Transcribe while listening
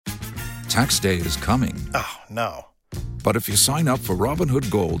Tax day is coming. Oh, no. But if you sign up for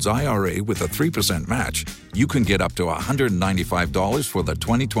Robinhood Gold's IRA with a 3% match, you can get up to $195 for the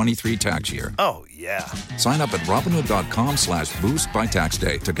 2023 tax year. Oh, yeah. Sign up at Robinhood.com/boost by tax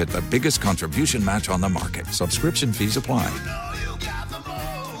day to get the biggest contribution match on the market. Subscription fees apply.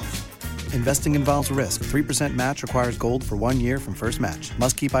 Investing involves risk. 3% match requires gold for 1 year from first match.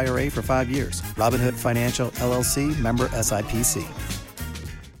 Must keep IRA for 5 years. Robinhood Financial, LLC, member SIPC.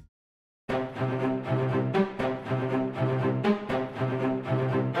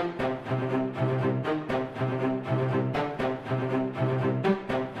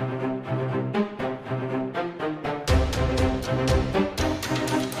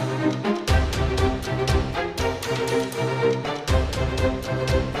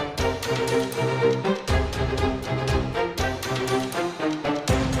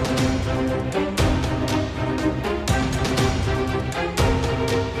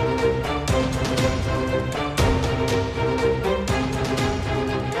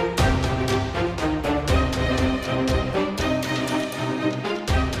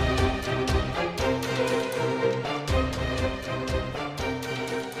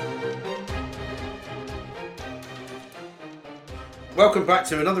 Welcome back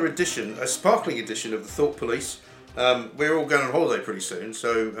to another edition, a sparkling edition of the Thought Police. We're all going on holiday pretty soon,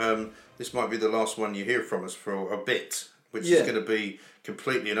 so this might be the last one you hear from us for a bit, which is going to be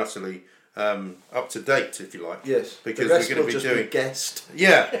completely and utterly up to date, if you like. Yes, because the rest we're going to will be just doing be guessed.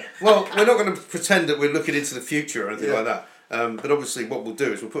 Yeah, well, we're not going to pretend that we're looking into the future or anything like that. But obviously, what we'll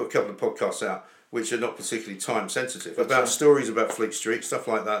do is we'll put a couple of podcasts out which are not particularly time sensitive, about stories about Fleet Street, stuff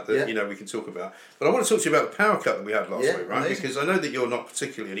like that you know we can talk about. But I want to talk to you about the power cut that we had last week, right? Amazing. Because I know that you're not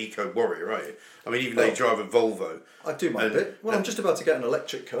particularly an eco warrior, are you? I mean, even though you drive a Volvo. I do my bit. Well, I'm just about to get an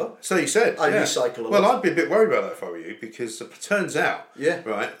electric car. So you said. I recycle a lot. Well, I'd be a bit worried about that if I were you, because it turns out,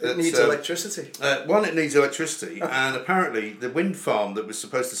 right, it needs electricity. One, it needs electricity, and apparently the wind farm that was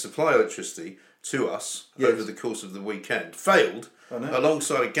supposed to supply electricity to us over the course of the weekend failed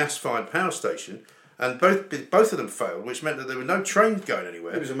alongside a gas-fired power station. And both of them failed, which meant that there were no trains going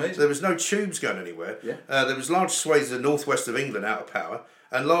anywhere. It was amazing. There was no tubes going anywhere. Yeah. There was large swathes of the northwest of England out of power,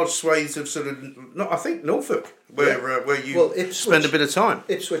 and large swathes of sort of, I think, Norfolk, where you spend a bit of time.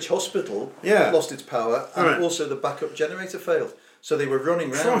 Ipswich Hospital lost its power, and also the backup generator failed. So they were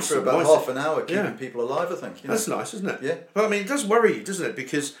running around for about half an hour, keeping people alive, I think. That's nice, isn't it? Yeah. But I mean, it does worry you, doesn't it?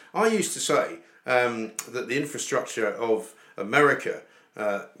 Because I used to say that the infrastructure of America,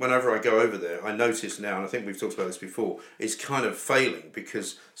 whenever I go over there, I notice now, and I think we've talked about this before, is kind of failing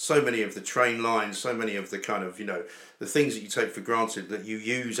because so many of the train lines, so many of the kind of, the things that you take for granted that you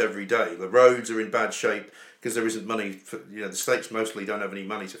use every day, the roads are in bad shape because there isn't money for, the states mostly don't have any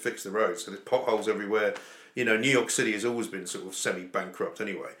money to fix the roads, so there's potholes everywhere. New York City has always been sort of semi-bankrupt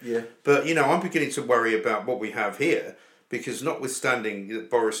anyway. Yeah. But, I'm beginning to worry about what we have here, because notwithstanding that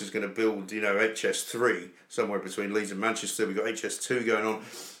Boris is going to build, HS3 somewhere between Leeds and Manchester, we've got HS2 going on.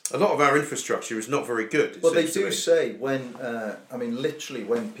 A lot of our infrastructure is not very good. Well, they do say when, literally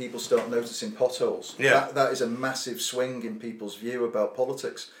when people start noticing potholes, that is a massive swing in people's view about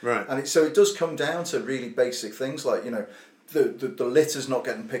politics. Right. And so it does come down to really basic things like, the litter's not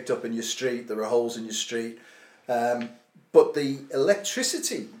getting picked up in your street, there are holes in your street. But the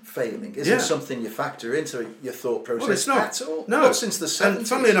electricity failing isn't something you factor into your thought process it's not. at all. No. Not since the 70s. And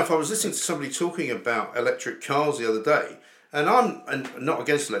funnily enough, I was listening to somebody talking about electric cars the other day, and I'm not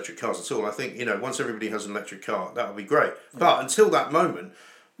against electric cars at all. I think, once everybody has an electric car, that would be great. But until that moment,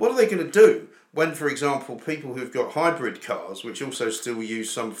 what are they going to do when, for example, people who've got hybrid cars, which also still use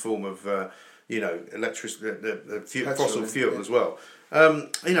some form of, fossil fuel as well, are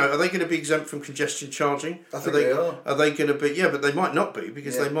they going to be exempt from congestion charging? I think they are. Are they going to be? Yeah, but they might not be,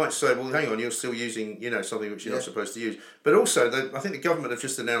 because they might say, well, hang on, you're still using, something which you're not supposed to use. But also, I think the government have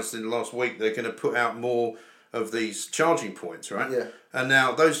just announced in the last week they're going to put out more of these charging points, right? Yeah. And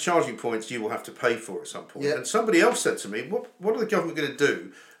now those charging points you will have to pay for at some point. Yeah. And somebody else said to me, what are the government going to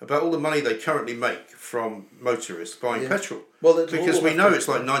do about all the money they currently make from motorists buying petrol? Well, because we know it's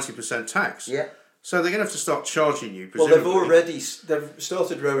like 90% tax. Yeah. So they're going to have to start charging you, presumably. Well, they've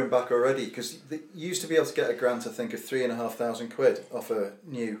started rowing back already, because they used to be able to get a grant, I think, of £3,500 off a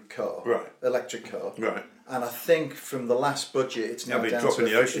new car, electric car. Right. And I think from the last budget, it's now down to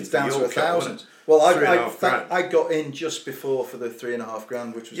the ocean. It's down to £1,000. Well, I got in just before for the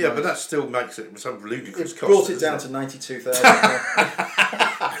 £3,500, which was nice. But that still makes it some ludicrous cost. Brought it down to 92,000.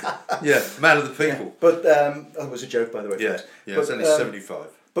 Yeah, man of the people. Yeah. But that was a joke, by the way. Yeah, it's only 75.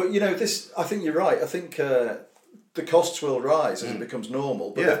 But I think you're right. I think the costs will rise as it becomes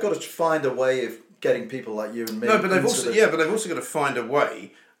normal. But they've got to find a way of getting people like you and me. No, but they've also got to find a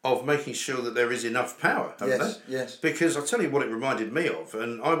way of making sure that there is enough power, haven't Yes, they? yes. Because I'll tell you what it reminded me of,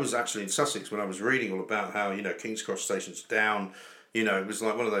 and I was actually in Sussex when I was reading all about how, King's Cross Station's down. It was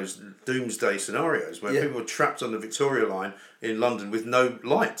like one of those doomsday scenarios where people were trapped on the Victoria Line in London with no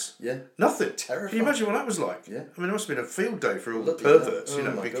lights. Yeah. Nothing. Terrifying. Can you imagine what that was like? Yeah. I mean, it must have been a field day for all Bloody the perverts, hell.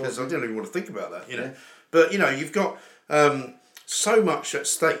 Oh my because God. I don't even want to think about that, Yeah. But, you've got so much at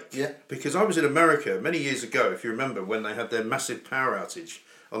stake. Yeah. Because I was in America many years ago, if you remember, when they had their massive power outage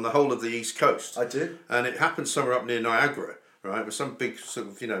on the whole of the East Coast. I do. And it happened somewhere up near Niagara, right? With some big sort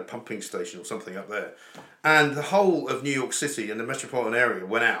of, pumping station or something up there. And the whole of New York City and the metropolitan area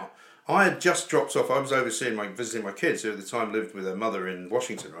went out. I had just dropped off. I was visiting my kids, who at the time lived with their mother in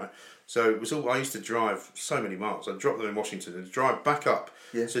Washington, right? So it was all. I used to drive so many miles. I'd drop them in Washington and drive back up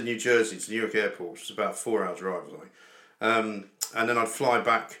to New Jersey, to Newark Airport, which was about a 4-hour drive or something. And then I'd fly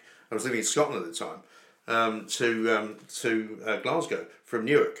back. I was living in Scotland at the time. To Glasgow from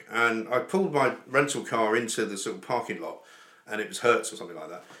Newark, and I pulled my rental car into the sort of parking lot, and it was Hertz or something like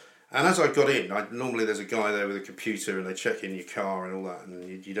that. And as I got in, normally there's a guy there with a computer, and they check in your car and all that,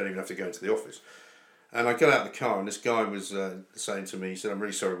 and you don't even have to go into the office. And I got out of the car, and this guy was saying to me, he said, "I'm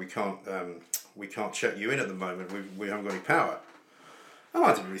really sorry, we can't check you in at the moment. We haven't got any power." And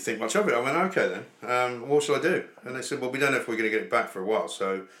I didn't really think much of it. I went, "Okay then, what shall I do?" And they said, "Well, we don't know if we're going to get it back for a while,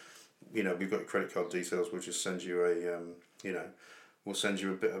 so we've got your credit card details. We'll just send you we'll send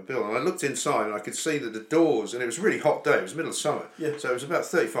you a bill." And I looked inside, and I could see that the doors, and it was a really hot day. It was the middle of summer, so it was about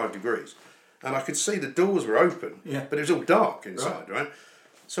 35 degrees, and I could see the doors were open, but it was all dark inside, right?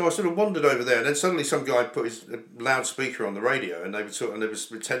 So I sort of wandered over there, and then suddenly some guy put his loudspeaker on the radio, and they were talking, and there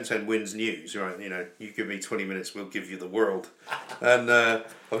was 1010 Wins News, right? You give me 20 minutes, we'll give you the world. And I've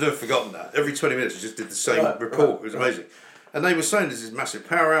never forgotten that. Every 20 minutes, we just did the same report. It was amazing. And they were saying there's this massive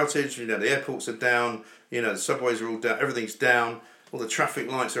power outage, the airports are down, the subways are all down, everything's down, all the traffic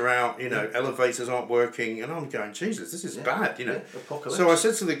lights are out, elevators aren't working, and I'm going, Jesus, this is bad, Apocalypse. So I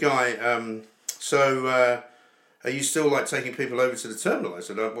said to the guy, are you still taking people over to the terminal? I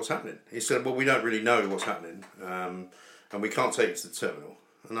said, what's happening? He said, well, we don't really know what's happening, and we can't take you to the terminal.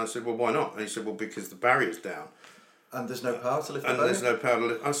 And I said, well, why not? And he said, well, because the barrier's down. And there's no power to lift the And barrier? there's no power to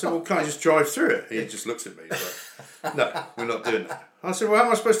lift. I said, well, can't I just drive through it? He just looked at me. He's like, no, we're not doing that. I said, well, how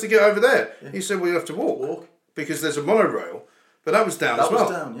am I supposed to get over there? He said, well, you have to walk. Because there's a monorail, but that was down as well. That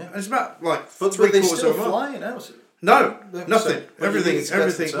was down, yeah. And it's about But 3/4 were they of a still mile. flying out? No, So- nothing. but you needed to get to the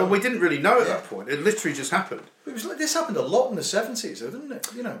Everything. Well, we didn't really know at that point. It literally just happened. It was this happened a lot in the 70s, though, didn't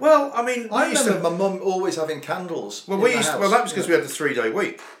it? Well, I mean, I remember my mum always having candles. Well, in the house, that was because we had the 3-day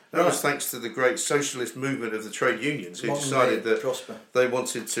week. That was Right. thanks to the great socialist movement of the trade unions, who Modern decided day that prosper. they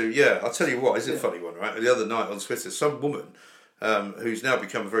wanted to. Yeah, I'll tell you what, is a funny one, right? The other night on Twitter, some woman who's now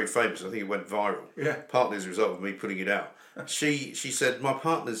become very famous. I think it went viral. Yeah. Partly as a result of me putting it out. She said, my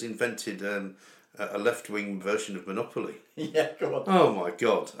partner's invented a left-wing version of Monopoly. Yeah, go on. Oh my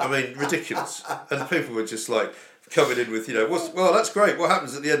God! I mean, ridiculous. And people were just coming in with, well, that's great. What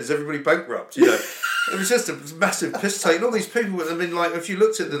happens at the end? Is everybody bankrupt? It was just a massive piss take. And all these people were, if you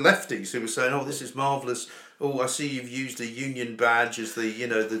looked at the lefties who were saying, oh, this is marvellous. Oh, I see you've used a union badge as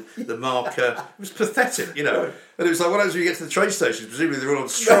the marker. It was pathetic, And it was like, what happens when you get to the train stations? Presumably they're all on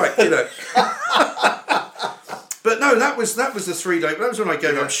strike, But no, that was the 3-day. That was when I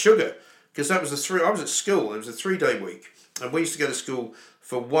gave up sugar. Because that was I was at school. It was a 3-day week, and we used to go to school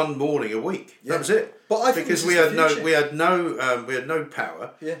for one morning a week. Yeah. That was it. But I think because we had no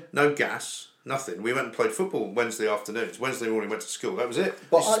power, no gas, nothing. We went and played football Wednesday afternoons. Wednesday morning went to school. That was it.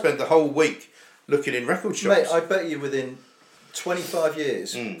 But we used to spend the whole week looking in record shops. Mate, I bet you within 25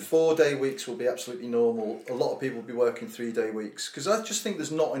 years, 4-day weeks will be absolutely normal. A lot of people will be working 3-day weeks because I just think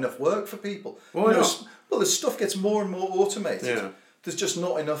there's not enough work for people. Why not? Well, the stuff gets more and more automated. Yeah. There's just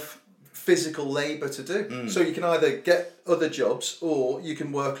not enough physical labour to do. So you can either get other jobs or you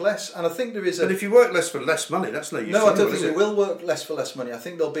can work less. And I think there is But if you work less for less money, that's no use. No, I don't think we will work less for less money. I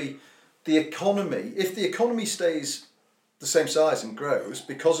think there'll be the economy. If the economy stays the same size and grows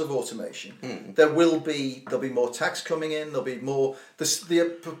because of automation, there'll be more tax coming in. There'll be more.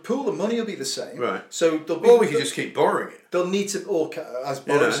 The pool of money will be the same. Right. So we can just keep borrowing it. They'll need to, or as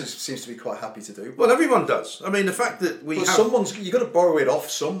Boris seems to be quite happy to do. Well, everyone does. I mean, the fact that you've got to borrow it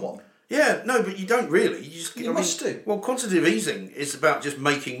off someone. Yeah, no, but you don't really. You must do. Well, quantitative easing is about just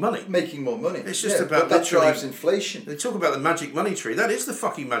making money. Making more money. It's just about that drives inflation. They talk about the magic money tree. That is the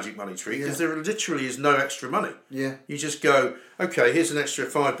fucking magic money tree because there literally is no extra money. Yeah. You just go, okay, here's an extra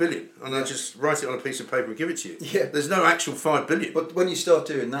 5 billion, and I just write it on a piece of paper and give it to you. Yeah. There's no actual 5 billion. But when you start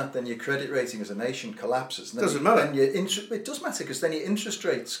doing that, then your credit rating as a nation collapses. Doesn't matter. Then it does matter, because then your interest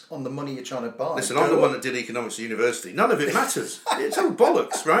rates on the money you're trying to buy. Listen, I'm the one that did economics at university. None of it matters. It's all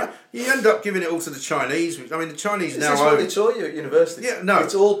bollocks, right? You end up giving it all to the Chinese. I mean, the Chinese now Is this what they taught you at university? Yeah, no.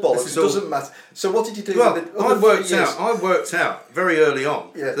 It's all bollocks. It doesn't matter. So what did you do? Well, with I worked out very early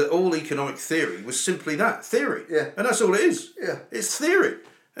on Yeah. that all economic theory was simply that, theory. Yeah. And that's all it is. Yeah. It's theory.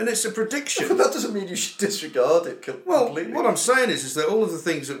 And it's a prediction. But that doesn't mean you should disregard it completely. What I'm saying is that all of the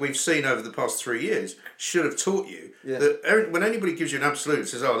things that we've seen over the past 3 years should have taught you that when anybody gives you an absolute and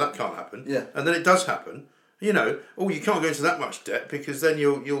says, oh, that can't happen, and then it does happen, you can't go into that much debt because then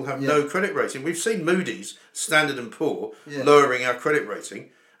you'll have no credit rating. We've seen Moody's, Standard & Poor, lowering our credit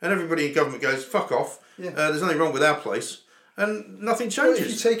rating, and everybody in government goes, fuck off, there's nothing wrong with our place, and nothing changes. Well,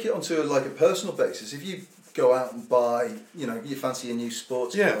 if you take it onto a personal basis, if you go out and buy, you fancy a new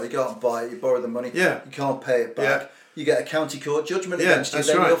sports car, you go out and buy it, you borrow the money, you can't pay it back, you get a county court judgment against you,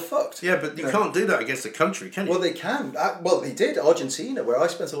 then you're fucked. Yeah, but you can't do that against a country, can you? Well, they can. Well, they did. Argentina, where I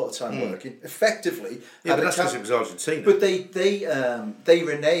spent a lot of time working, effectively. Yeah, but that's because it was Argentina. But they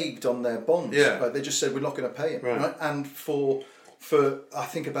reneged on their bonds. Yeah. Right? They just said, we're not going to pay it. Right. And for I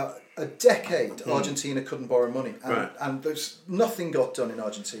think about a decade, Argentina couldn't borrow money. And there's nothing got done in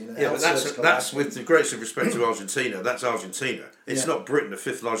Argentina. Yeah, but that's with the greatest of respect to Argentina, that's Argentina. It's not Britain, the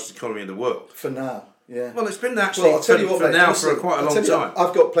 5th largest economy in the world. For now. Yeah. Well, it's been actually for quite a long time.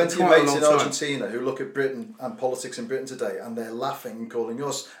 I've got plenty of mates in Argentina who look at Britain and politics in Britain today, and they're laughing and calling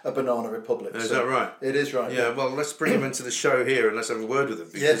us a banana republic. Is that right? It is right. Yeah. Well, let's bring them into the show here and let's have a word with them,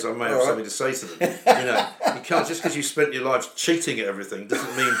 because I may have something to say to them. You can't, just because you spent your life cheating at everything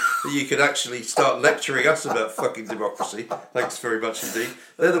doesn't mean that you could actually start lecturing us about fucking democracy. Thanks very much indeed.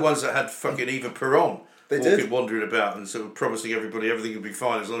 They're the ones that had fucking Eva Peron. Wandering about and sort of promising everybody everything will be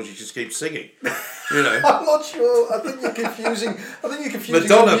fine as long as you just keep singing. I'm not sure. I think you're confusing.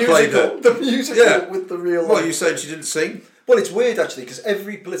 Madonna played the musical with the real life. Well, you saying she didn't sing? Well, it's weird actually, because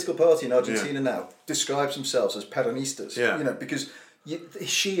every political party in Argentina now describes themselves as Peronistas. Because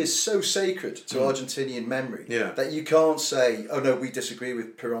she is so sacred to Argentinian memory that you can't say, oh no, we disagree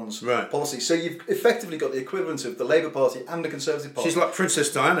with Peron's policy. So you've effectively got the equivalent of the Labour Party and the Conservative Party. She's like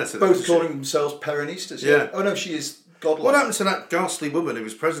Princess Diana to them. Both calling themselves Peronistas. Yeah. Oh no, she is godlike. What happened to that ghastly woman who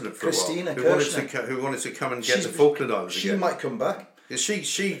was president for Christina a while? Kirchner. Who wanted to come and get the Falkland Islands again. She might come back.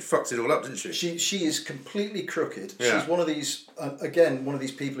 She fucked it all up, didn't she? She is completely crooked. Yeah. She's one of these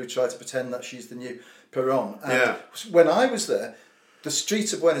people who try to pretend that she's the new Peron. And when I was there, the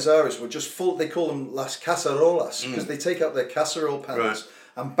streets of Buenos Aires were just full. They call them las cacerolas because they take out their casserole pans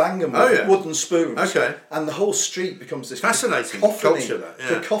and bang them with wooden spoons. Okay. And the whole street becomes this fascinating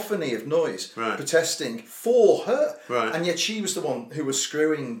cacophony of noise, protesting for her. Right. And yet she was the one who was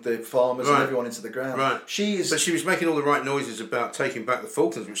screwing the farmers and everyone into the ground. Right. But she was making all the right noises about taking back the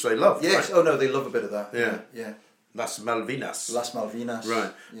Falklands, which they love. Yes. Right? Oh no, they love a bit of that. Yeah. Las Malvinas.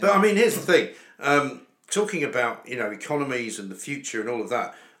 Right. Yeah. But I mean, here's the thing. Talking about economies and the future and all of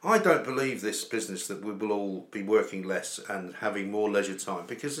that, I don't believe this business that we will all be working less and having more leisure time,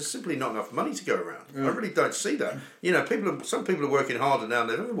 because there's simply not enough money to go around. I really don't see that. Some people are working harder now than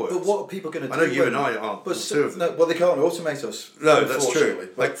they've ever worked. But what are people going to do? I know you and I aren't. But two of them. No, well, they can't automate us. No, that's true.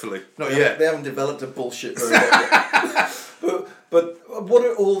 Thankfully, not yet. They haven't developed a bullshit robot yet. But what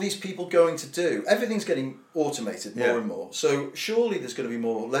are all these people going to do? Everything's getting automated more and more. So surely there's going to be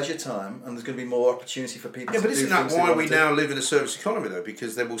more leisure time and there's going to be more opportunity for people to do things. Yeah, but isn't that why we now live in a service economy, though?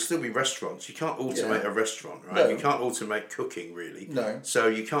 Because there will still be restaurants. You can't automate a restaurant, right? No. You can't automate cooking, really. No. So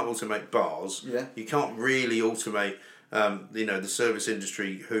you can't automate bars. Yeah. You can't really automate, the service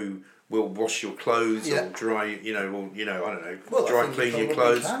industry who will wash your clothes or dry, I don't know, dry clean your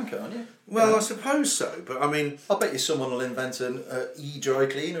clothes. Can't you? Well, I suppose so, but I mean... I bet you someone will invent an e-dry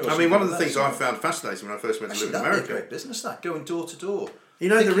cleaner or something. I mean, one of the things I found fascinating when I first went to live in America... That'd be a great business, that, going door to door.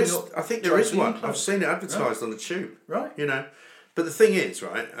 I think there is one. I've seen it advertised on the tube. Right. But the thing is,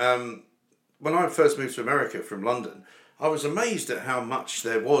 right, when I first moved to America from London, I was amazed at how much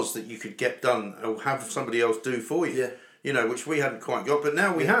there was that you could get done or have somebody else do for you. Yeah. Which we hadn't quite got, but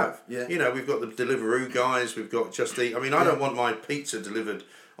now we have. Yeah. We've got the Deliveroo guys, we've got Just Eat. I mean, I don't want my pizza delivered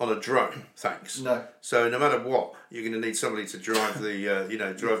on a drone, thanks. No. So no matter what, you're going to need somebody to drive the,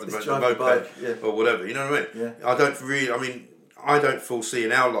 the moped or whatever. You know what I mean? Yeah. I don't foresee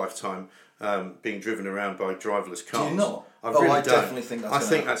in our lifetime being driven around by driverless cars. Do you not? I definitely think that's. I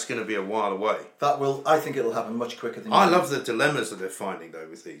think that's going to be a while away. I think it'll happen much quicker than. I love the dilemmas that they're finding though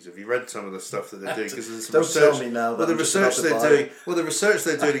with these. Have you read some of the stuff that they're doing? Because there's some research. Tell me now. The research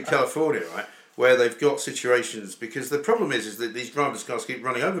they're doing in California, right? where they've got situations, because the problem is that these driverless cars keep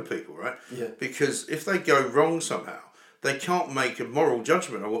running over people, right? Yeah. Because if they go wrong somehow, they can't make a moral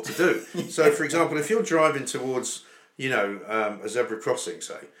judgment on what to do. So, for example, if you're driving towards, a zebra crossing,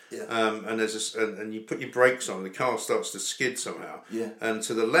 say, and there's and you put your brakes on, the car starts to skid somehow, and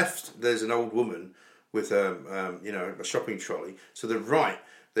to the left there's an old woman with a shopping trolley. To the right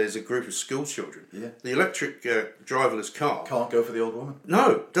there's a group of school children. Yeah. The electric driverless car can't go for the old woman. No,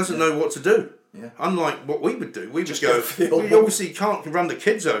 doesn't know what to do. Yeah. Unlike what we would do, we would go. We obviously can't run the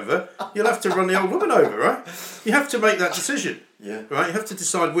kids over. You'll have to run the old woman over, right? You have to make that decision. Yeah. Right. You have to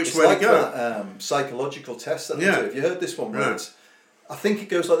decide which way like to go. That, psychological test that they do. Have you heard this one? Right. I think it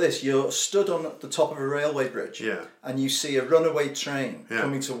goes like this: you're stood on the top of a railway bridge, and you see a runaway train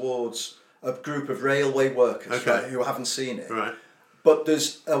coming towards a group of railway workers, right, who haven't seen it. Right. But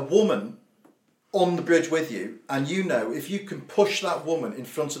there's a woman on the bridge with you, and if you can push that woman in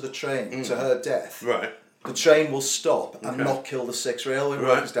front of the train to her death, right, the train will stop and not kill the 6 railway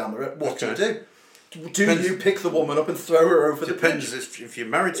workers down the road. What do you do? Do you pick the woman up and throw her over the bridge? Depends if you're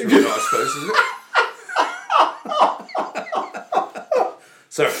married to her, I suppose, isn't it?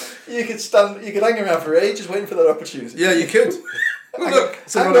 Sorry. You could hang around for ages waiting for that opportunity. Yeah, you could. Look,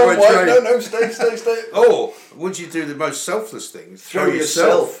 hang on, White. No, stay. Or would you do the most selfless thing? Throw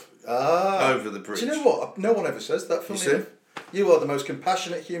yourself over the bridge. Do you know what? No one ever says that. You are the most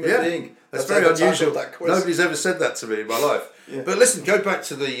compassionate human being. That's very unusual. Nobody's ever said that to me in my life. Yeah. But listen, go back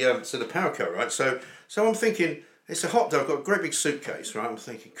to the power car, right? So I'm thinking, it's a hot day. I've got a great big suitcase, right? I'm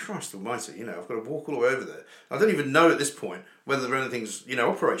thinking, Christ Almighty, I've got to walk all the way over there. I don't even know at this point whether anything's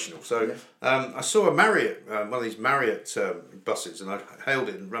operational. So I saw a Marriott, one of these Marriott buses, and I hailed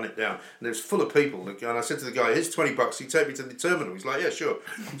it and run it down, and it was full of people. And I said to the guy, "Here's $20. You take me to the terminal." He's like, "Yeah, sure."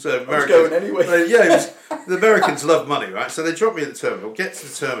 So I was going anyway. The Americans love money, right? So they drop me at the terminal. Get to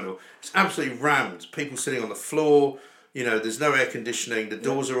the terminal. It's absolutely rammed. People sitting on the floor. There's no air conditioning. The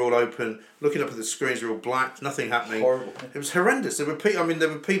doors are all open. Looking up at the screens are all black. Nothing happening. Horrible. It was horrendous. There were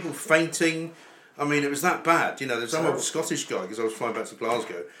people fainting. It was that bad. There's some old Scottish guy, because I was flying back to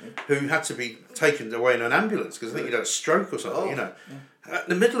Glasgow, who had to be taken away in an ambulance because I think he'd had a stroke or something. In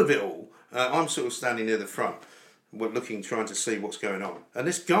the middle of it all, I'm sort of standing near the front, trying to see what's going on, and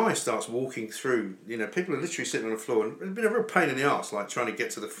this guy starts walking through. People are literally sitting on the floor, and it's been a real pain in the arse, like trying to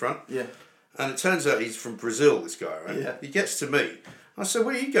get to the front. Yeah. And it turns out he's from Brazil, this guy, right? Yeah. He gets to me. I said,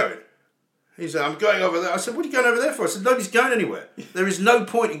 "Where are you going?" He said, "I'm going over there." I said, "What are you going over there for?" I said, "Nobody's going anywhere. There is no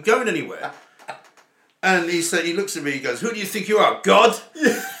point in going anywhere." And he looks at me, he goes, "Who do you think you are, God?"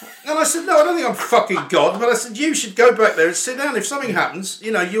 And I said, "No, I don't think I'm fucking God." But I said, "You should go back there and sit down. If something happens,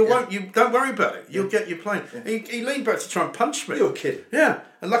 you don't worry about it. You'll get your plane." Yeah. He leaned back to try and punch me. You're kidding. Yeah.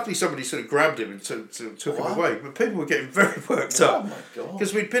 And luckily somebody sort of grabbed him and took him away. But people were getting very worked up. Oh my God.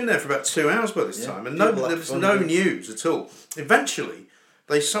 Because we'd been there for about 2 hours by this time, and there was no news at all. Eventually,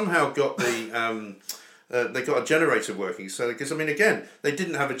 they somehow got they got a generator working. So, because again, they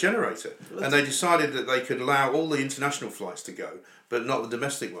didn't have a generator, and they decided that they could allow all the international flights to go, but not the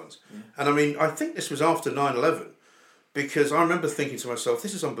domestic ones. Yeah. And I think this was after 9/11, because I remember thinking to myself,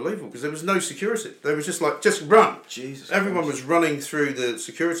 this is unbelievable, because there was no security. They was just like, just run. Jesus. Everyone was running through the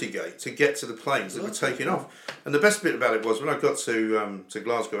security gate to get to the planes that were taking off. And the best bit about it was when I got to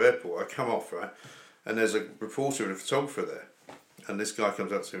Glasgow Airport, I come off, right, and there's a reporter and a photographer there, and this guy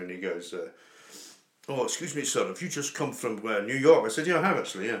comes up to me and he goes, "Oh, excuse me, sir, have you just come from New York?" I said, "Yeah, I have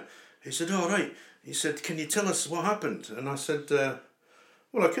actually, yeah." He said, "Oh, right." He said, "Can you tell us what happened?" And I said,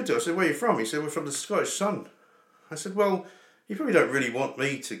 "Well, I could do." I said, "Where are you from?" He said, "We're from the Scottish Sun." I said, "Well, you probably don't really want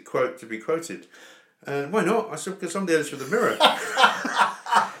me to be quoted." And "Why not?" I said, "Because I'm the editor of the Mirror."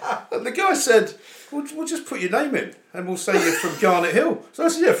 And the guy said, we'll just put your name in and we'll say you're from Garnet Hill." So I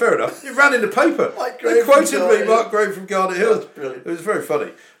said, "Yeah, fair enough." It ran in the paper. They quoted me, Mark Graham from Garnet Hill. That's brilliant. It was very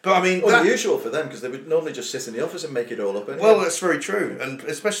funny. But unusual for them, because they would normally just sit in the office and make it all up. Anyway. Well, that's very true, and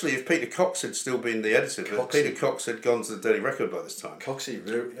especially if Peter Cox had still been the editor. But Peter Cox had gone to the Daily Record by this time. Coxie,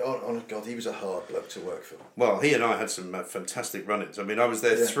 oh God, he was a hard bloke to work for. Well, he and I had some fantastic run-ins. I was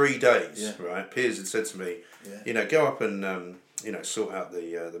there 3 days. Yeah. Right, Piers had said to me, "Go up and sort out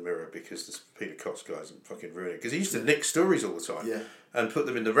the Mirror, because this Peter Cox guy's fucking ruining it." Because he used to nick stories all the time. Yeah. And put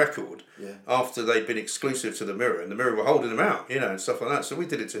them in the Record after they'd been exclusive to the Mirror, and the Mirror were holding them out, and stuff like that. So we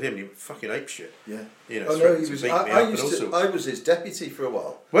did it to him. He fucking apeshit. Yeah. He was. I was his deputy for a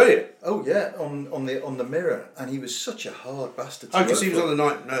while. Were you? Oh yeah, on the Mirror, and he was such a hard bastard. Because he was on the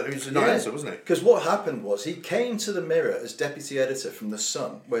night. No, he was the night editor, wasn't he? Because what happened was he came to the Mirror as deputy editor from the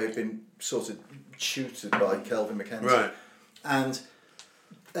Sun, where he'd been sort of tutored by Kelvin Mackenzie. Right. And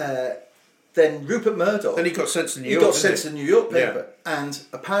then Rupert Murdoch. Then he got sent to New York. He got sent to the New York paper. And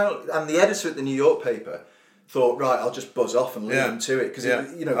apparently, and the editor at the New York paper thought, right, I'll just buzz off and leave him to it because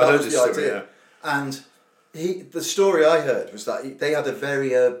that was the idea. And the story I heard was that they had a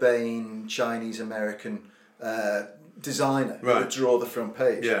very urbane Chinese American designer who would draw the front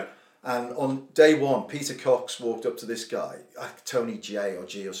page. Yeah. And on day one, Peter Cox walked up to this guy, Tony J or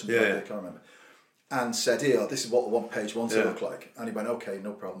G or something like that, I can't remember, and said, "Here, this is what the page one to look like." And he went, "Okay,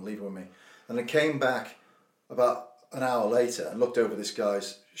 no problem, leave it with me." And then came back about an hour later and looked over this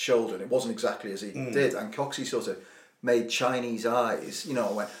guy's shoulder, and it wasn't exactly as he did. And Coxey sort of made Chinese eyes,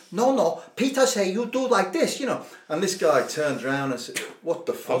 and went, "No, Peter say you do like this, And this guy turned around and said, "What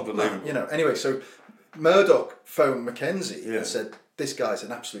the fuck, man?" Anyway, so Murdoch phoned Mackenzie and said, "This guy's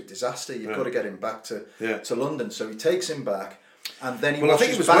an absolute disaster. You've got to get him back to London." So he takes him back, and then he. Well, I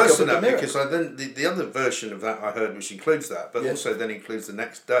think it was worse than that because then the other version of that I heard, which includes that, but also then includes the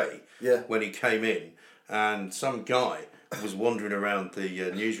next day when he came in, and some guy was wandering around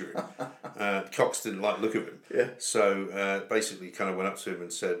the newsroom. Cox didn't like the look of him, so basically kind of went up to him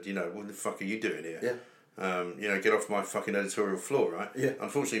and said, "What the fuck are you doing here? Get off my fucking editorial floor, right?" Yeah.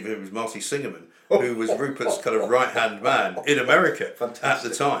 Unfortunately for him, it was Marty Singerman, who was Rupert's kind of right-hand man in America at the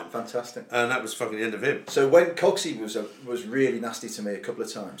time. Fantastic. And that was fucking the end of him. So when Coxey was really nasty to me a couple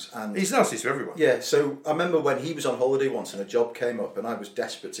of times. And he's nasty to everyone. Yeah, so I remember when he was on holiday once and a job came up and I was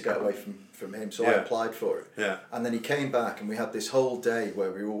desperate to get away from him, so I applied for it. Yeah. And then he came back and we had this whole day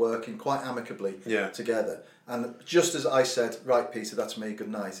where we were working quite amicably together. And just as I said, "Right, Peter, that's me, good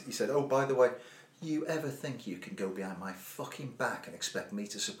night," he said, "Oh, by the way, you ever think you can go behind my fucking back and expect me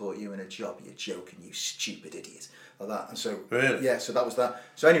to support you in a job? You're joking, you stupid idiot." Like that. And so, so that was that.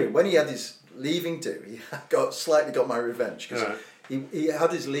 So anyway, when he had his leaving due, he slightly got my revenge because he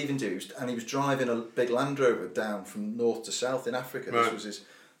had his leaving due and he was driving a big Land Rover down from north to south in Africa. This was his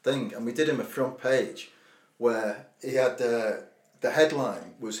thing. And we did him a front page where he had the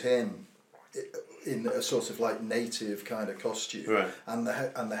headline was him in a sort of like native kind of costume, and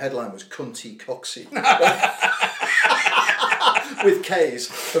the headline was "Cunty Coxey" with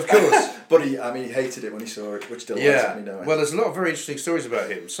K's, of course. But he hated it when he saw it, which delighted me knowing. Well, there's a lot of very interesting stories about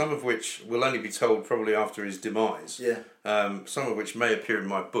him. Some of which will only be told probably after his demise. Yeah. Some of which may appear in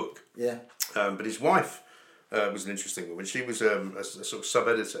my book. Yeah. But his wife was an interesting woman. She was a sort of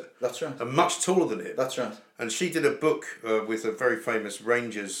sub-editor. That's right. And much taller than him. That's right. And she did a book with a very famous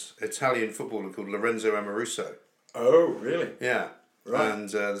Rangers Italian footballer called Lorenzo Amoruso. Oh, really? Yeah. Right. And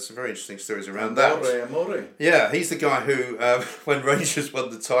there's some very interesting stories around Amore. Yeah, he's the guy who, when Rangers won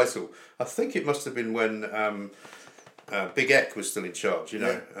the title, I think it must have been when Big Eck was still in charge,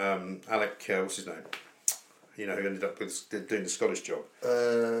 Alec, what's his name? Who ended up doing the Scottish job.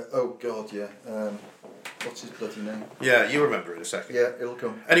 Oh God, yeah. What's his bloody name? Yeah, you remember it in a second. Yeah, it'll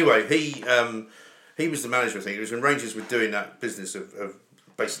come. Anyway, he was the manager, I think. It was when Rangers were doing that business of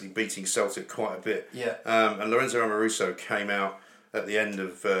basically beating Celtic quite a bit. Yeah. And Lorenzo Amoruso came out at the end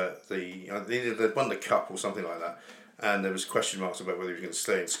of they'd won the cup or something like that. And there was question marks about whether he was going to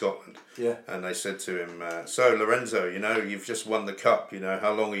stay in Scotland. Yeah. And they said to him, "So Lorenzo, you've just won the cup.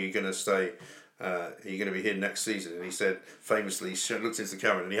 How long are you going to stay? Are you going to be here next season?" And he said, famously, he looked into the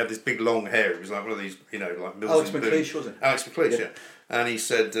camera and he had this big long hair. It was like one of these, like Mills Alex McLeish, wasn't it? Alex McLeish, yeah. And he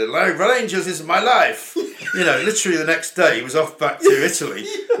said, "Rangers is my life." Literally the next day he was off back to Italy,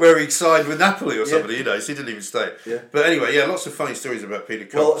 where he signed with Napoli or somebody. So he didn't even stay. Yeah. But anyway, lots of funny stories about Peter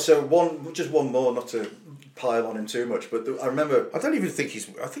Cox. Well, so one more, not to pile on him too much, but I remember. I don't even think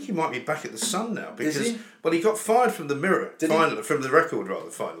I think he might be back at the Sun now because he got fired from the Mirror from the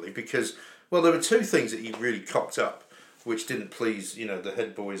Record finally because. Well, there were two things that he really cocked up, which didn't please, the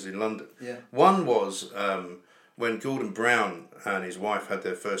head boys in London. Yeah. One was when Gordon Brown and his wife had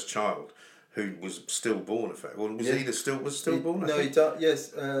their first child, who was stillborn. In fact, was he stillborn? No, he died.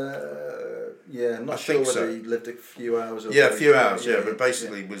 Yes. I'm not sure whether he lived a few hours. A few hours. Yeah, but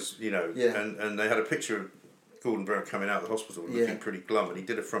basically was and they had a picture of Gordon Brown coming out of the hospital looking pretty glum, and he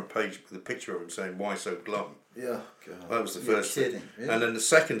did a front page with a picture of him saying, "Why so glum?" Yeah, God. That was the first thing. Really? And then the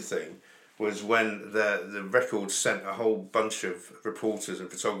second thing was when the Record sent a whole bunch of reporters and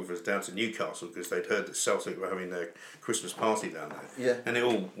photographers down to Newcastle because they'd heard that Celtic were having their Christmas party down there. Yeah. And it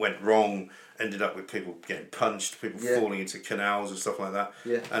all went wrong, ended up with people getting punched, people falling into canals and stuff like that.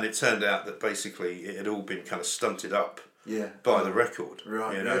 Yeah. And it turned out that basically it had all been kind of stunted up by the Record.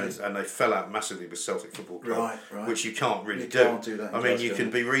 Right. Really? And they fell out massively with Celtic Football Club, which you can't really do. Can't do that. I mean, you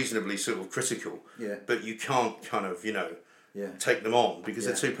can be reasonably sort of critical, but you can't kind of, take them on because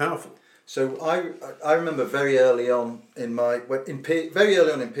they're too powerful. So I remember very early on in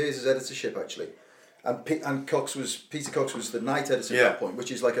Piers' editorship actually, And Peter Cox was the night editor at that point,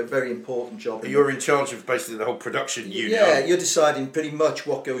 which is like a very important job. You're in charge of basically the whole production unit. Yeah, you're deciding pretty much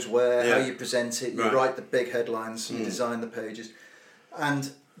what goes where, how you present it, you write the big headlines, you design the pages.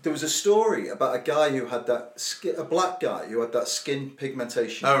 And there was a story about a guy who had a black guy who had that skin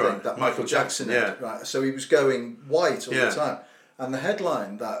pigmentation thing that Michael Jackson had. Right? So he was going white all the time. And the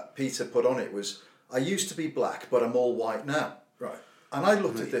headline that Peter put on it was, "I used to be black, but I'm all white now." Right. And I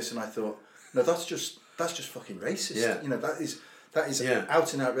looked at this and I thought, no, that's just fucking racist. Yeah. You know, that is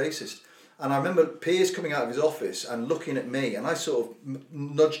out and out racist. And I remember Piers coming out of his office and looking at me, and I sort of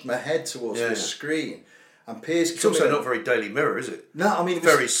nudged my head towards the screen. And Piers. It's also not very Daily Mirror, is it? No, I mean it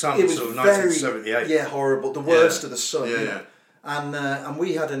was very Sun, sort of 1978. Yeah, horrible. The worst of the Sun. Yeah, yeah. And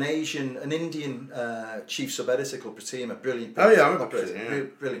we had an Indian chief sub-editor called Pratima, brilliant. Oh yeah, I remember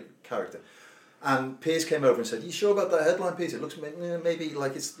Pratima, brilliant character. And Piers came over and said, "You sure about that headline, Peter? It looks maybe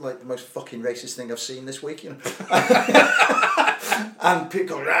like it's like the most fucking racist thing I've seen this week, you know." And Piers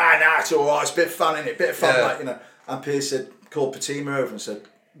goes, "Nah, it's all right. It's a bit fun, innit? Bit of fun, like, you know." And Piers called Pratima over and said,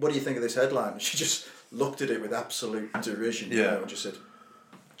 "What do you think of this headline?" And she just looked at it with absolute derision, you know, and just said,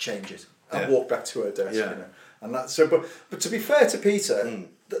 "Change it," and walked back to her desk, you know. And that's so. But to be fair to Peter,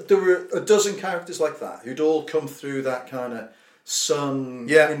 there were a dozen characters like that who'd all come through that kind of Sun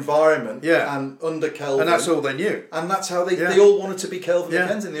environment and under Kelvin, and that's all they knew, and that's how they all wanted to be Kelvin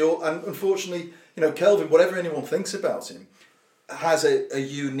Mackenzie. And unfortunately, you know, Kelvin, whatever anyone thinks about him, has a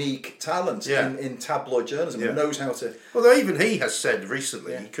unique talent in tabloid journalism and knows how to. Although even he has said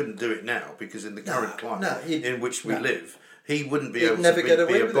recently he couldn't do it now because in the current climate in which we live, he wouldn't be able to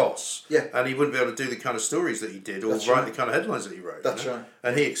be a boss, and he wouldn't be able to do the kind of stories that he did or write the kind of headlines that he wrote. That's right,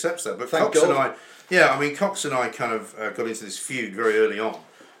 and he accepts that. But Cox and I, Cox and I kind of got into this feud very early on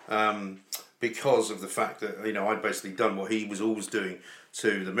because of the fact that, you know, I'd basically done what he was always doing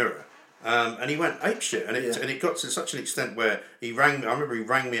to the Mirror. And he went apeshit, and it got to such an extent where he rang me. I remember he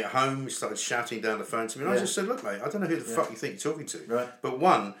rang me at home. He started shouting down the phone to me, and I just said, "Look, mate, I don't know who the fuck you think you're talking to. Right. But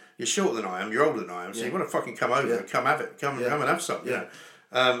one, you're shorter than I am, you're older than I am, so you want to fucking come over, come have it, come and have something." You know?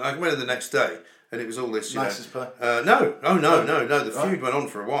 I went in the next day, and it was all this. No. The feud went on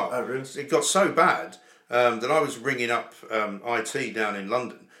for a while. Oh, really? It got so bad that I was ringing up IT down in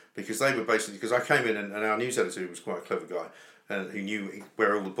London because they were because I came in and our news editor was quite a clever guy. Who knew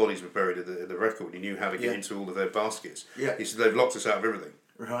where all the bodies were buried at the record. He knew how to get into all of their baskets. Yeah. He said, "They've locked us out of everything.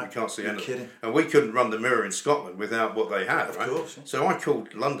 Right. We can't see anything." Kidding. And we couldn't run the Mirror in Scotland without what they had, of right? Course, yeah. So I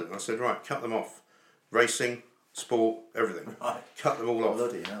called London. I said, "Right, cut them off. Racing, sport, everything. Right. Cut them all off."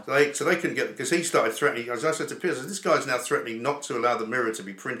 Bloody hell. So they couldn't get... Because he started threatening... As I said to Piers, this guy's now threatening not to allow the Mirror to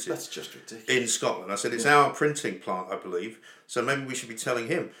be printed. That's just ridiculous. In Scotland. I said, it's our printing plant, I believe, so maybe we should be telling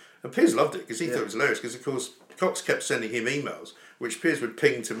him. And Piers loved it because he thought it was hilarious because, of course, Cox kept sending him emails which Piers would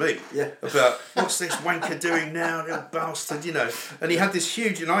ping to me about, "What's this wanker doing now, little bastard," you know. And he had this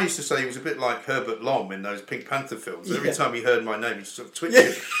huge, and I used to say he was a bit like Herbert Lom in those Pink Panther films. Every time he heard my name, he'd sort of twitch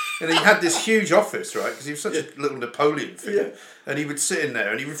it. And he had this huge office, right, because he was such a little Napoleon figure. And he would sit in there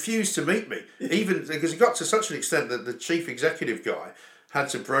and he refused to meet me, even because it got to such an extent that the chief executive guy had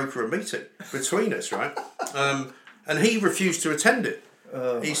to broker a meeting between us, right? And he refused to attend it.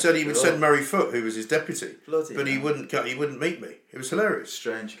 He said he would send Murray Foote, who was his deputy, but he wouldn't meet me. It was hilarious.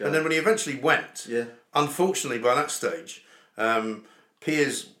 Strange guy. And then when he eventually went, unfortunately by that stage,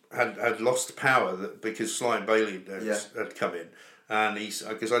 Piers had lost power because Sly and Bailey had come in, and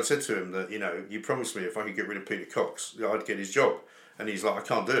because I'd said to him that, you know, you promised me if I could get rid of Peter Cox, I'd get his job. And he's like, "I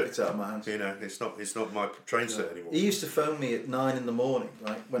can't do it. It's out of my hands. You know, it's not my train set anymore." He used to phone me at 9 a.m,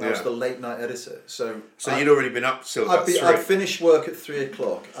 right, when I was the late night editor. So you'd already been up till about 3. I'd finish work at 3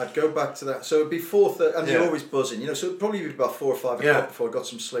 o'clock. I'd go back to that. So it'd be 4:30, and you're always buzzing, you know. So it'd probably be about 4 or 5 o'clock before I got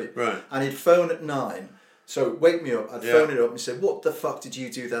some sleep. Right. And he'd phone at 9. So wake me up. I'd phone it up and say, "What the fuck did you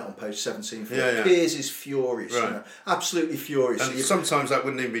do that on page 17 for?" Piers is furious, you know, absolutely furious. And so sometimes that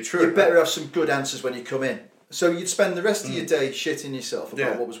wouldn't even be true. You better have some good answers when you come in. So you'd spend the rest of your day shitting yourself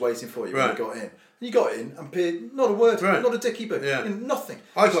about what was waiting for you when you got in. And you got in and Piers, not a word, not a dicky bit, nothing.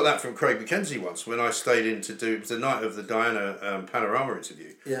 I got that from Craig Mackenzie once when I stayed in to do, it was the night of the Diana Panorama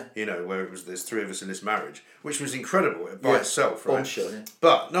interview. Yeah. You know, where there's 3 of us in this marriage, which was incredible by itself, right? Bombshell, yeah.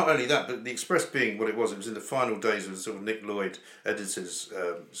 But not only that, but the Express being what it was in the final days of sort of Nick Lloyd editor's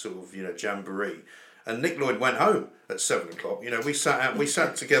sort of, you know, jamboree. And Nick Lloyd went home at 7 o'clock. You know, we sat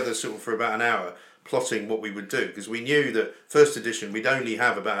together sort of for about an hour plotting what we would do, because we knew that first edition we'd only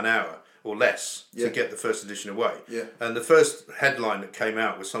have about an hour or less Yeah. to get the first edition away. Yeah. And the first headline that came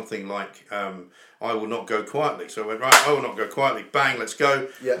out was something like, I will not go quietly. So I went, right, I will not go quietly. Bang, let's go.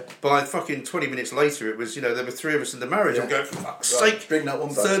 Yeah. By fucking 20 minutes later, it was, there were 3 of us in the marriage. Yeah. I'm going, for fuck's Right, sake. bring that one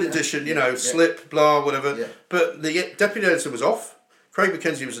back. Third Yeah. edition, Yeah. slip, blah, whatever. Yeah. But the deputy editor was off. Craig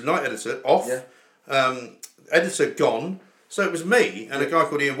Mackenzie was the night editor, off. Yeah. Editor gone. So it was me and a guy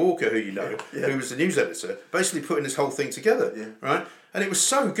called Ian Walker, who you know, Yeah. who was the news editor, basically putting this whole thing together, Yeah. right? And it was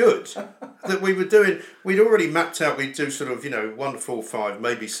so good that we'd already mapped out, we'd do sort of, 1, 4, 5,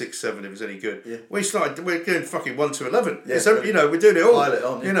 maybe 6, 7 if it was any good. Yeah. We're doing fucking 1 to 11. Yeah. So, we're doing it all. Pile it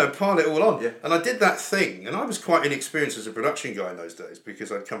on, yeah. Pile it all on. Yeah. And I did that thing, and I was quite inexperienced as a production guy in those days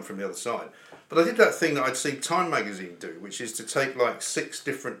because I'd come from the other side. But I did that thing that I'd seen Time magazine do, which is to take like 6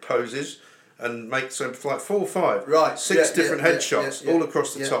 different poses and make some like 4 or 5, Right. 6 Yeah, different yeah, headshots yeah, all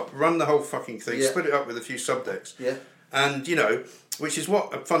across the yeah. top. Run the whole fucking thing, Yeah. split it up with a few subdecks, Yeah. and which is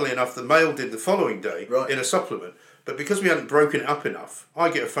what, funnily enough, the Mail did the following day Right. in a supplement. But because we hadn't broken it up enough, I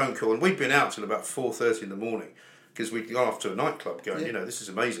get a phone call, and we'd been out till about 4:30 in the morning because we'd gone off to a nightclub going, Yeah. this is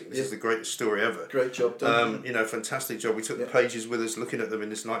amazing. This Yeah. is the greatest story ever. Great job done. Fantastic job. We took the Yeah. pages with us, looking at them in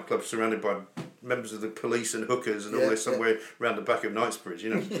this nightclub, surrounded by members of the police and hookers and all Yeah, this somewhere around the back of Knightsbridge.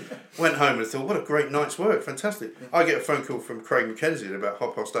 Went home and thought, what a great night's work, fantastic. I get a phone call from Craig Mackenzie at about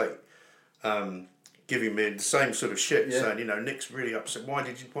 8:30, giving me the same sort of shit, Yeah. saying, Nick's really upset. Why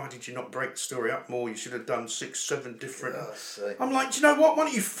did you not break the story up more? You should have done 6, 7 different. I'm like, do you know what? Why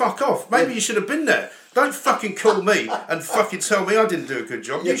don't you fuck off? Maybe you should have been there. Don't fucking call me and fucking tell me I didn't do a good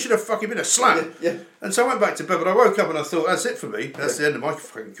job. Yeah. You should have fucking been a slam. Yeah. And so I went back to bed, but I woke up and I thought, that's it for me. That's the end of my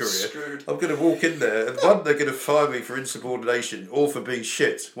fucking career. Screwed. I'm going to walk in there, and one, they're going to fire me for insubordination or for being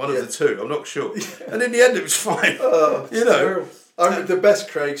shit. One of the two, I'm not sure. And in the end, it was fine. I remember the best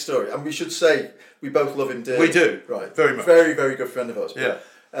Craig story, and we should say we both love him dearly. We do. Right. Very much. Very, very good friend of ours.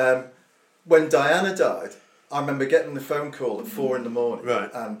 Yeah. When Diana died, I remember getting the phone call at 4 in the morning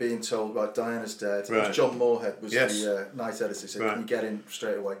Right. and being told, right, Diana's dead. It Right. was John Moorhead was Yes. the night editor. He said, Right. can you get in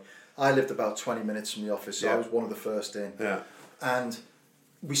straight away? I lived about 20 minutes from the office, so Yeah. I was one of the first in. Yeah. And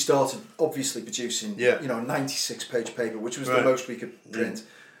we started obviously producing, Yeah. a 96-page paper, which was the Right. most we could print.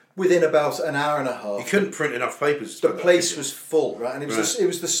 Within about an hour and a half, You couldn't print enough papers. the for that, place could you? was full, right? And it was Right. it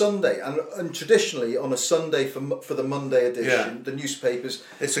was the Sunday, and traditionally on a Sunday for the Monday edition, Yeah. the newspapers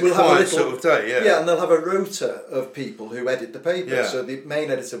It's a will have quiet sort of day, yeah. Yeah, and they'll have a rota of people who edit the paper. Yeah. So the main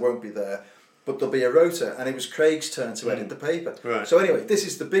editor won't be there, but there'll be a rota, and it was Craig's turn to edit the paper. Right. So anyway, this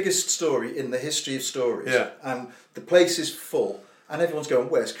is the biggest story in the history of stories, Yeah. and the place is full. And everyone's going,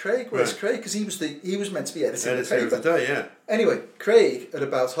 "Where's Craig? Where's Right. Craig?" Because he was meant to be editing the Editor paper. of the day, yeah. Anyway, Craig, at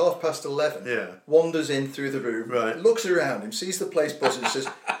about 11:30, Yeah. wanders in through the room, Right. looks around him, sees the place buzzing, and says,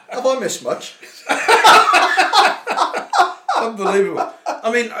 "Have I missed much?" Unbelievable.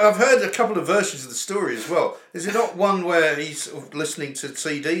 I mean, I've heard a couple of versions of the story as well. Is it not one where he's sort of listening to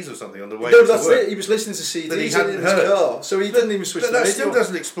CDs or something on the way No, to that's work? it. He was listening to CDs That he in hadn't his heard. car, so he didn't even switch But the that radio still on.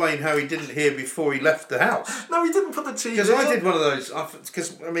 doesn't explain how he didn't hear before he left the house. No, he didn't put the TV Because on. I did one of those.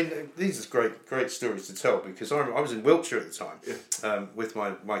 Because I mean, these are great stories to tell. Because I was in Wiltshire at the time with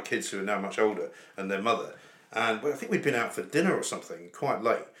my kids who are now much older and their mother, and I think we'd been out for dinner or something quite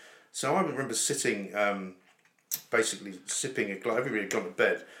late. So I remember sitting, basically sipping a glass. Everybody had gone to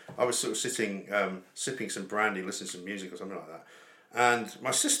bed. I was sort of sitting, sipping some brandy, listening to some music or something like that. And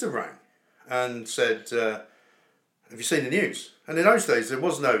my sister rang and said, "Have you seen the news?" And in those days, there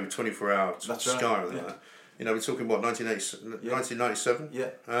was no 24-hour That's Sky right, or anything yeah. like that. We're talking, what, 1997? Yeah.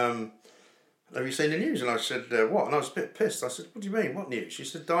 Have you seen the news? And I said, what? And I was a bit pissed. I said, what do you mean? What news? She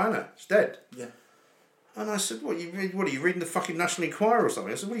said, Diana, she's dead. Yeah. And I said, what are you reading the fucking National Enquirer or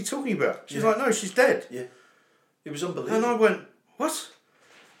something? I said, what are you talking about? She's like, no, she's dead. Yeah. It was unbelievable. And I went, what?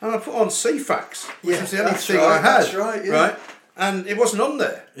 And I put on CFAX, which Yeah, was the only that's thing right, I had. that's right, yeah. Right? And it wasn't on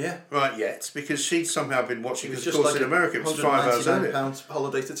there. Yeah. Right, yet, because she'd somehow been watching, It was because just of course like in America it was 5 hours earlier. £199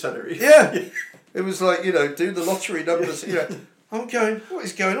 holiday to Tenerife. Yeah. It was like, do the lottery numbers. I'm going, what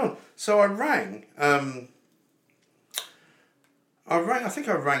is going on? So I rang. I think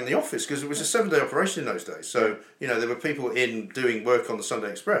I rang the office because it was a 7-day operation in those days. So, there were people in doing work on the Sunday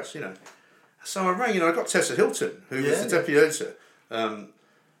Express, So I rang, I got Tessa Hilton, who was the deputy editor. And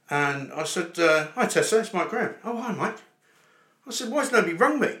I said, hi Tessa, it's Mike Graham. Oh, hi Mike. I said, why has nobody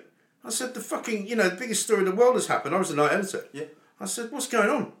rung me? I said, the fucking, the biggest story in the world has happened. I was the night editor. Yeah. I said, what's going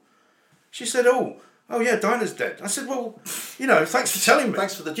on? She said, oh yeah, Dinah's dead. I said, well, thanks for telling me.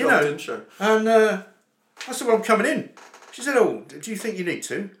 Thanks for the job intro. And I said, well, I'm coming in. She said, "Oh, do you think you need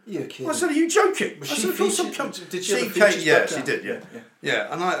to?" You're kidding. I said, "Are you joking?" Was I she said, "Of course I'm featured- did she have the came, features yeah, back she down? did,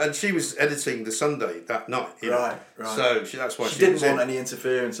 yeah. And she was editing the Sunday that night. You know. Right. So that's why She she didn't was want in. any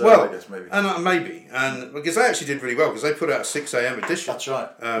interference. Well, I guess maybe. And because they actually did really well because they put out a 6 a.m. edition. That's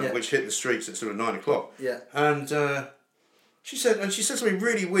right. Which hit the streets at sort of 9 o'clock. Yeah. And she said something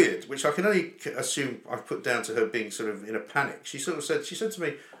really weird, which I can only assume I've put down to her being sort of in a panic. She said to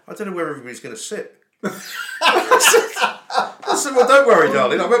me, "I don't know where everybody's going to sit." I said, "Well, don't worry,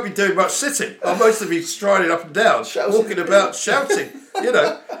 darling. I won't be doing much sitting. I'll mostly be striding up and down, walking about, shouting, you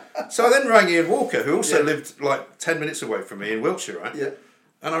know." So I then rang Ian Walker, who also lived like 10 minutes away from me in Wiltshire, right? Yeah.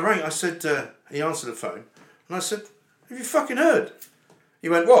 And I said, he answered the phone, and I said, "Have you fucking heard?" He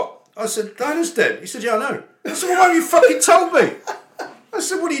went, "What?" I said, "Diana's dead." He said, "Yeah, I know." I said, "Well, why haven't you fucking told me?" I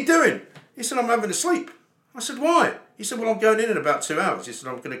said, "What are you doing?" He said, "I'm having a sleep." I said, "Why?" He said, "Well, I'm going in about 2 hours." He said,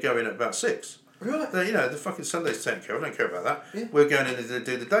 "I'm going to go in at about 6. Right. The fucking Sunday's taken care of. I don't care about that. Yeah. We're going in to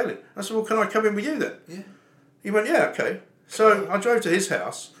do the daily. I said, "Well, can I come in with you then?" Yeah. He went, "Yeah, okay." So I drove to his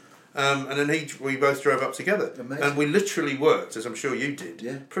house, and then we both drove up together. Amazing. And we literally worked, as I'm sure you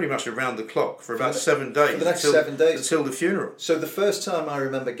did, pretty much around the clock for about 7 days. For the next 7 days. Until the funeral. So the first time I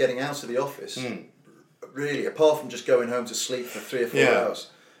remember getting out of the office, really, apart from just going home to sleep for 3 or 4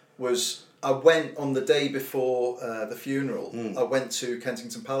 hours, was I went on the day before the funeral. I went to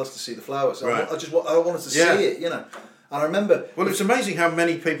Kensington Palace to see the flowers. Right. I wanted to see it, you know. And I remember. Well, it's amazing how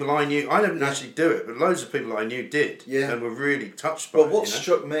many people I knew. I didn't actually do it, but loads of people I knew did, and were really touched by it. Well, what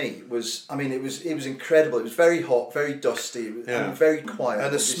struck me was, I mean, it was incredible. It was very hot, very dusty, and very quiet.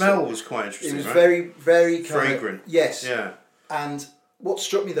 And the smell was quite interesting. It was right? very, very fragrant. Yes. Yeah. And what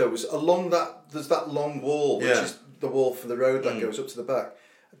struck me though was along there's that long wall, which is the wall for the road that goes up to the back.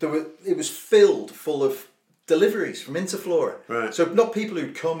 It was full of deliveries from Interflora. Right. So not people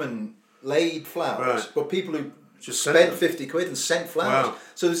who'd come and laid flowers, but people who just spent 50 quid and sent flowers. Wow.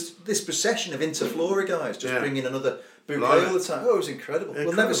 So there's this procession of Interflora guys just bringing another bouquet all the time. Oh, it was incredible.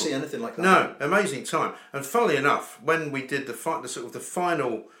 We'll never see anything like that. No, amazing time. And funnily enough, when we did the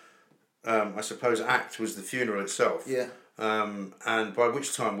final, I suppose, act was the funeral itself. Yeah. And by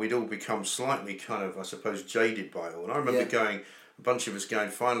which time we'd all become slightly kind of, I suppose, jaded by it all. And I remember a bunch of us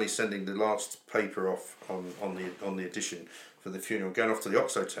finally sending the last paper off on the edition for the funeral, going off to the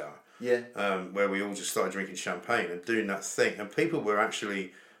Oxo Tower. Yeah. Where we all just started drinking champagne and doing that thing, and people were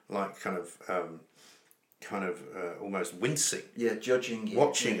actually like kind of almost wincing. Yeah, judging you.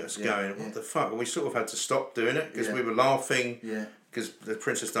 Watching us, going, "What the fuck?" And we sort of had to stop doing it because we were laughing. Yeah. Because the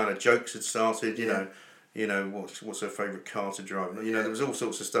Princess Diana jokes had started. You know, what's her favourite car to drive? You know, there was all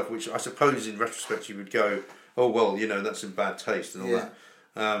sorts of stuff which I suppose in retrospect you would go, "Oh well, you know, that's in bad taste" and all that.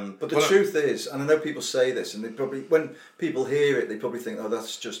 But the truth is, and I know people say this, and they probably, when people hear it, they probably think, "Oh,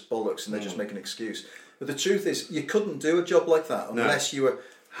 that's just bollocks," and they just make an excuse. But the truth is, you couldn't do a job like that unless you were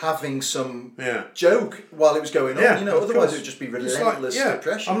having some joke while it was going on. You know, otherwise it would just be relentless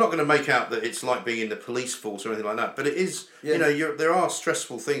depression. I'm not going to make out that it's like being in the police force or anything like that, but it is. You know, there are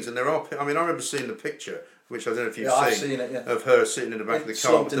stressful things, and there are. I mean, I remember seeing the picture, which I don't know if you've seen it, of her sitting in the back of the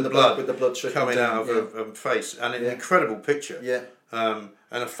car with the blood coming out of her face, and an incredible picture. Yeah.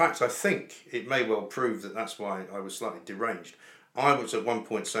 And in fact, I think it may well prove that that's why I was slightly deranged. I was at one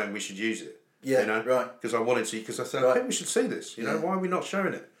point saying we should use it. Yeah, you know, right. Because I wanted to, because I said, I think we should see this. You know, why are we not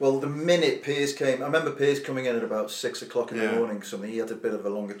showing it? Well, the minute Piers came, I remember Piers coming in at about 6 o'clock in the morning. Something he had a bit of a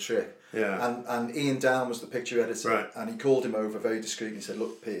longer trip. Yeah. And Ian Down was the picture editor. Right. And he called him over very discreetly and said,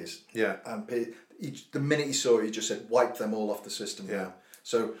 "Look, Piers." Yeah. And Piers, the minute he saw it, he just said, "Wipe them all off the system now."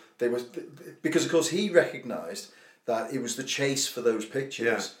 So they was, because of course he recognised that it was the chase for those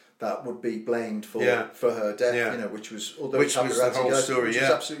pictures that would be blamed for her death. You know, which was the whole story. Which is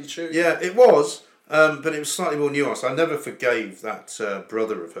absolutely true. Yeah, it was. But it was slightly more nuanced. I never forgave that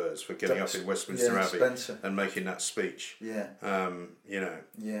brother of hers for getting up in Westminster Abbey Spencer. and making that speech. Yeah. You know.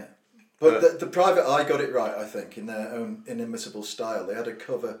 Yeah. But the Private Eye got it right, I think, in their own inimitable style. They had a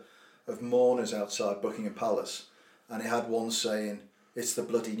cover of mourners outside Buckingham Palace, and it had one saying, "It's the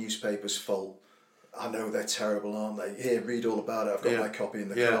bloody newspaper's fault. I know they're terrible, aren't they? Here, read all about it. I've got my copy in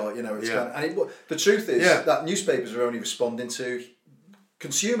the car." You know, it's kind of, and the truth is that newspapers are only responding to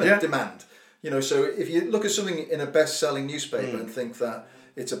consumer demand. You know, so if you look at something in a best-selling newspaper and think that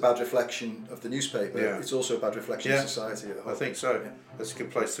it's a bad reflection of the newspaper, it's also a bad reflection of society as a whole. I think so. That's a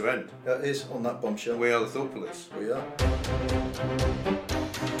good place to end. That is, on that bombshell. We are the Thought Police. We are.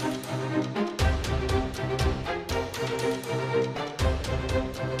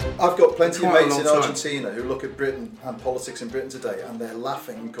 I've got plenty of Quite a mates in long time. Argentina who look at Britain and politics in Britain today, and they're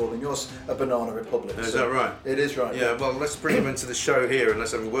laughing and calling us a banana republic. Is that right? It is right. Yeah, well, let's bring them into the show here and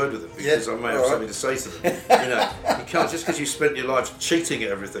let's have a word with them, because I may have all something to say to them. You can't, just because you spent your life cheating at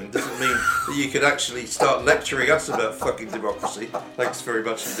everything doesn't mean that you could actually start lecturing us about fucking democracy. Thanks very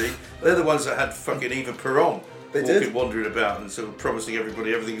much indeed. They're the ones that had fucking Eva Peron wandering about and sort of promising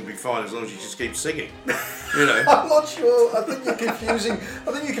everybody everything would be fine as long as you just keep singing. I'm not sure. I think you're confusing.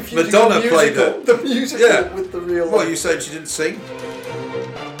 Madonna the musical with the real life. What, you saying she didn't sing?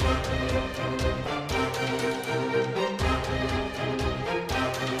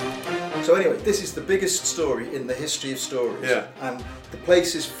 So anyway, this is the biggest story in the history of stories. Yeah. And the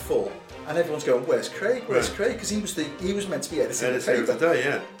place is full. And everyone's going, where's Craig? Where's Craig? Because he was meant to be editing the Editor paper. of the day,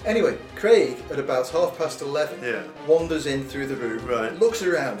 yeah. Anyway, Craig, at about 11:30, Yeah. wanders in through the room, Right. looks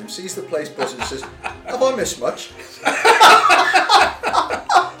around him, sees the place buzzing and says, have I missed much?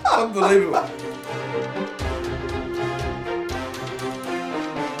 Unbelievable.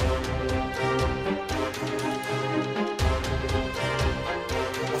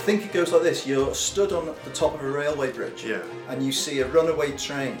 I think it goes like this. You're stood on the top of a railway bridge, Yeah. and you see a runaway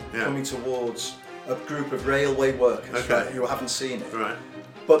train coming towards a group of railway workers who haven't seen it. Right.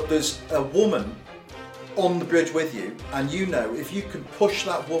 But there's a woman on the bridge with you, and you know if you can push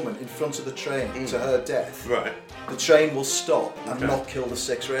that woman in front of the train to her death, Right. the train will stop and not kill the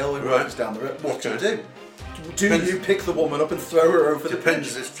 6 railway workers down the road. What do you do? Do you pick the woman up and throw her over the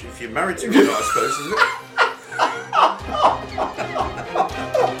bridge? Depends if you're married to her, I suppose, isn't it?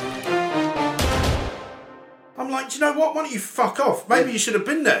 I'm like, do you know what? Why don't you fuck off? Maybe you should have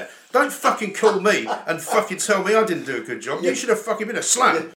been there. Don't fucking call me and fucking tell me I didn't do a good job. You should have fucking been a slam.